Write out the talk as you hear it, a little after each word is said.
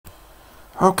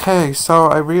Okay, so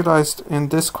I realized in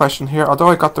this question here, although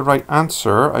I got the right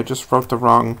answer, I just wrote the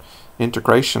wrong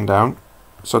integration down.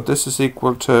 So this is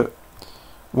equal to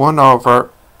 1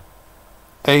 over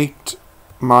 8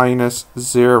 minus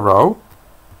 0,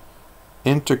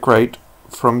 integrate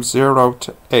from 0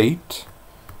 to 8,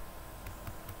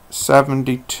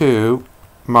 72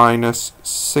 minus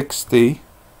 60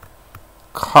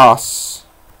 cos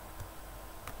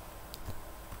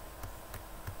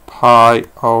pi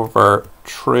over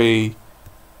 3t,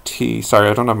 sorry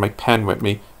I don't have my pen with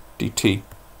me, dt.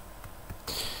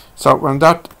 So when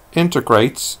that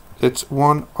integrates, it's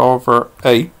 1 over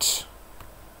 8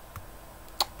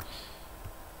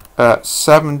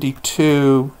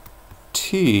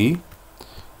 72t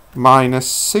minus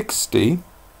 60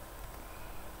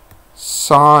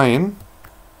 sine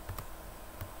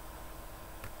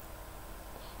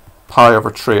pi over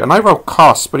 3. And I wrote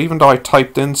cos, but even though I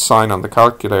typed in sine on the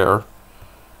calculator,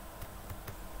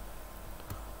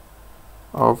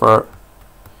 over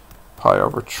pi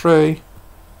over 3,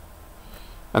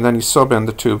 and then you sub in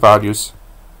the two values,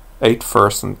 8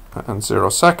 first and 0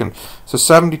 second. So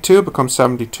 72 becomes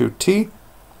 72t,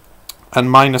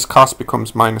 and minus cos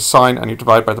becomes minus sine, and you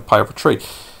divide by the pi over 3.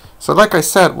 So like I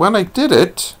said, when I did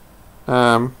it,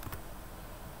 I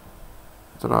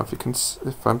don't know if you can,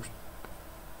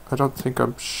 I don't think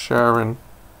I'm sharing,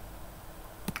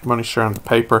 I'm only sharing the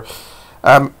paper.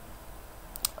 I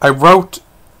wrote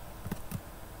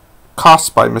cos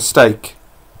by mistake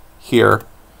here,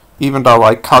 even though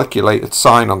I calculated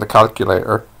sine on the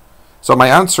calculator. So my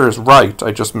answer is right,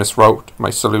 I just miswrote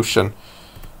my solution.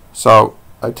 So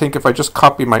I think if I just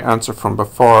copy my answer from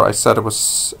before, I said it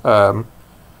was, I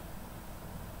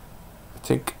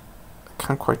think, I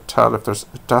can't quite tell if there's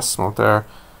a decimal there.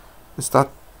 Is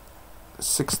that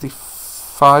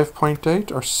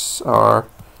 65.8 or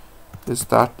is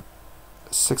that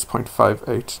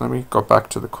 6.58? Let me go back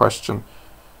to the question.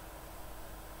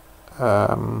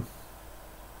 Yeah,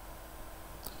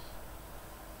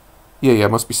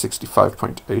 it must be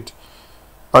 65.8.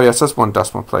 Oh yes, that's one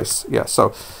decimal place. Yeah,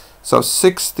 so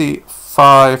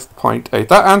 65.8.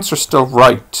 That answer's still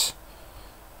right.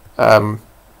 But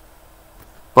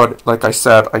like I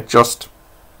said, I just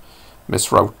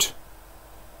miswrote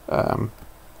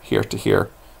here to here.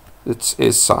 It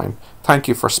is sine. Thank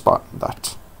you for spotting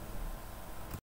that.